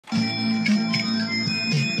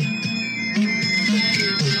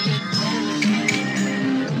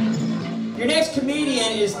next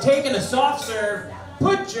comedian is taking a soft serve,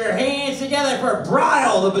 put your hands together for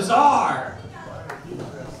Bryle the Bizarre.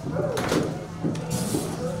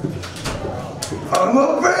 I'm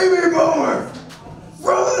a baby boomer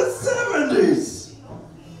from the 70s.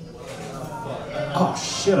 Oh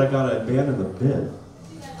shit, I gotta abandon the bid.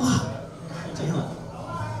 Fuck, god damn it.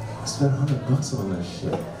 I spent $100 on that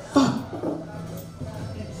shit. Fuck.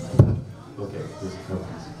 Okay, this comes.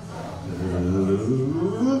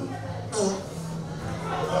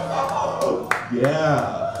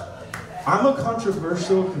 Yeah. I'm a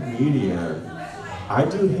controversial comedian. I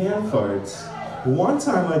do hand farts. One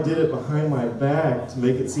time I did it behind my back to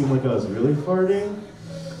make it seem like I was really farting,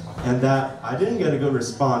 and that I didn't get a good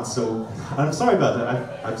response, so I'm sorry about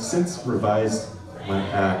that. I've since revised my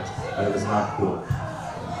act, and it was not cool.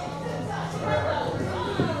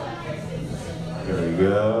 There we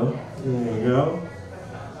go. There you go.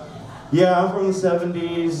 Yeah, I'm from the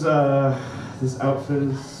 70s. This outfit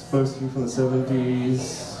is supposed to be from the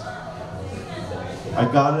 70s. I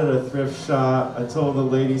got it at a thrift shop. I told the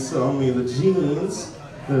lady selling me the jeans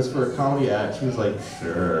that was for a comedy act. She was like,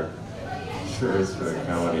 sure it's for a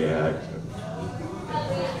comedy act.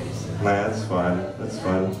 Nah, that's fun. That's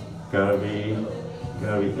fun. Gotta be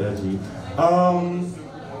edgy.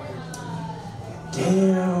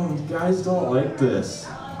 Damn, you guys don't like this.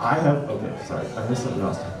 Okay, sorry, I have something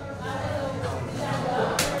else.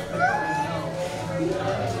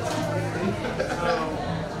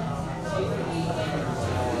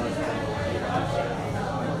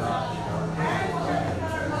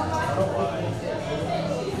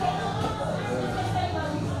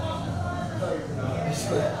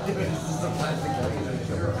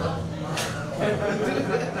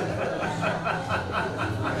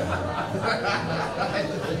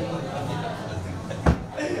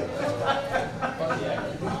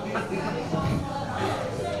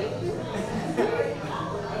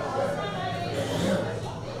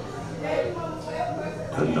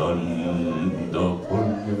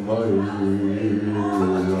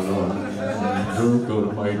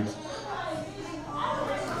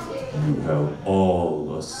 You have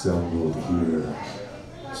all assembled here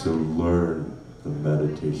to learn the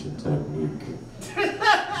meditation technique.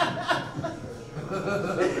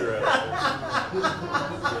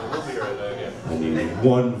 I need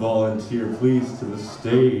one volunteer, please, to the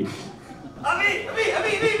stage. Me!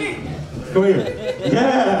 Come here.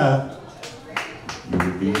 Yeah! You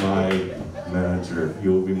will be my manager.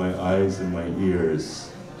 You will be my eyes and my ears.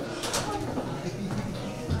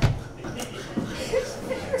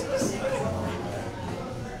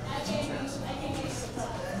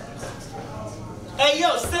 Hey,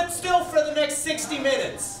 yo, sit still for the next 60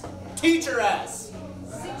 minutes. Teach your ass.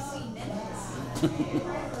 60 minutes?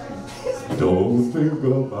 Don't think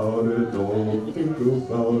about it, don't think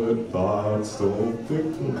about it, thoughts, don't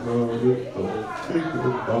think about it, don't think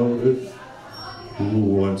about it. Who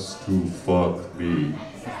wants to fuck me?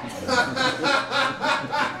 I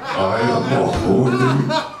am a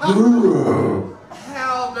holy guru.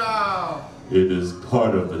 Hell no! It is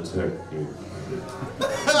part of the technique.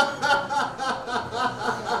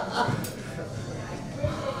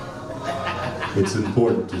 It's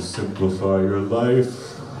important to simplify your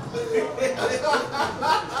life.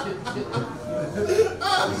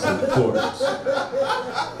 It's important.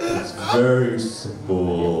 It's very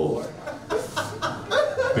simple.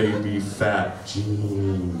 Baby fat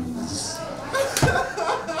jeans.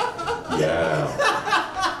 Yeah.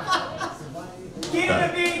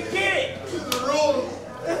 Get it!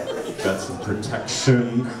 Got some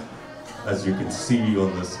protection, as you can see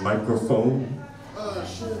on this microphone. Oh,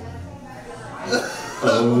 shit.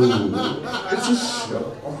 Oh, it's a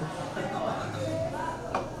show.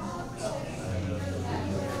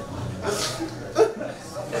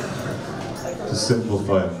 To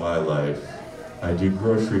simplify my life, I do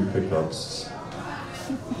grocery pickups.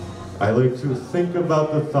 I like to think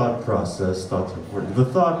about the thought process, thoughts important, the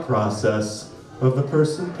thought process of the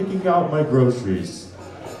person picking out my groceries.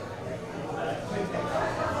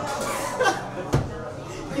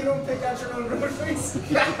 You don't pick out your own groceries?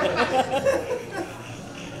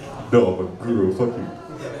 No, I'm a guru, fuck you.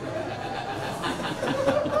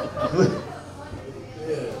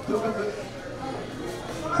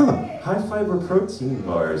 Huh, high fiber protein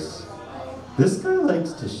bars. This guy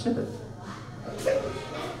likes to shit.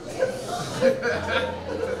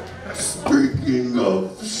 Speaking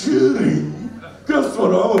of shitting, guess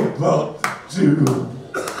what I'm about to do?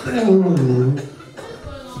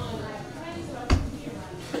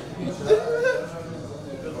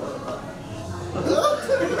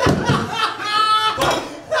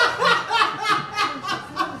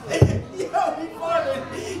 Yo, he farted.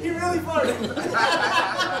 He really farted.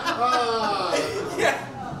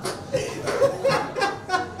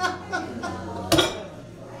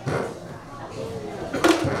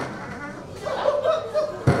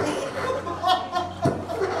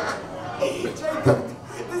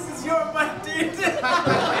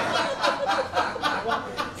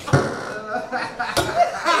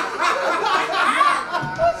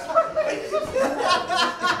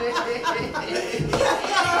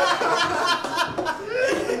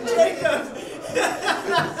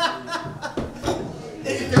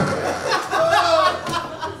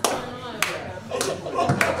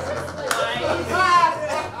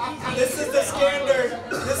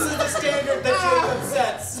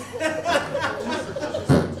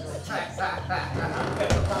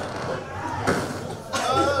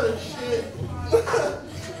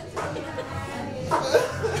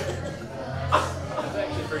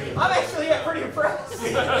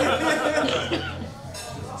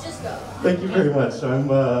 Thank you very much. I'm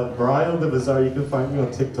Bryle the Bizarre. You can find me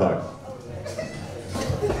on TikTok.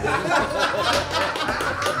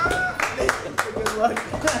 Good luck.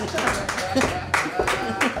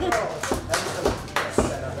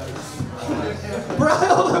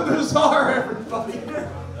 Bryle the Bizarre, everybody.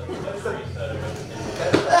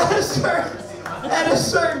 At a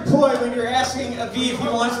certain point, when you're asking Aviv if he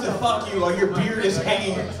wants to fuck you while your beard is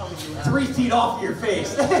hanging 3 feet off your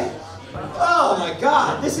face. Oh my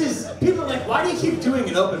God, this is, people are like, why do you keep doing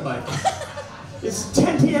an open mic? It's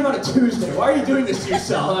 10 p.m. on a Tuesday, why are you doing this to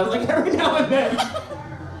yourself? And I'm like, every now and then,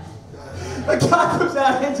 a guy comes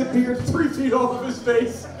out, hands a beard 3 feet off of his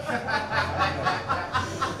face.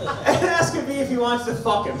 And ask me if he wants to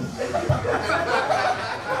fuck him.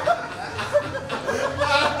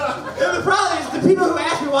 And the problem is, the people who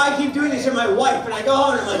ask me why I keep doing this are my wife, and I go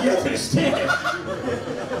home and I'm like, you have to understand.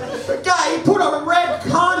 The guy, he put a red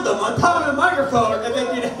condom on top of the microphone and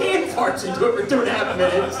then did hand farts into it for 2.5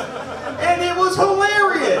 minutes. And it was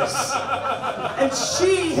hilarious. And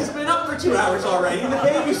she has been up for 2 hours already, and the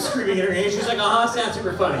baby's screaming at her ear. She's like, sounds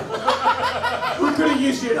super funny. We could have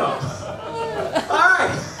used you at home. All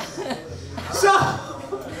right.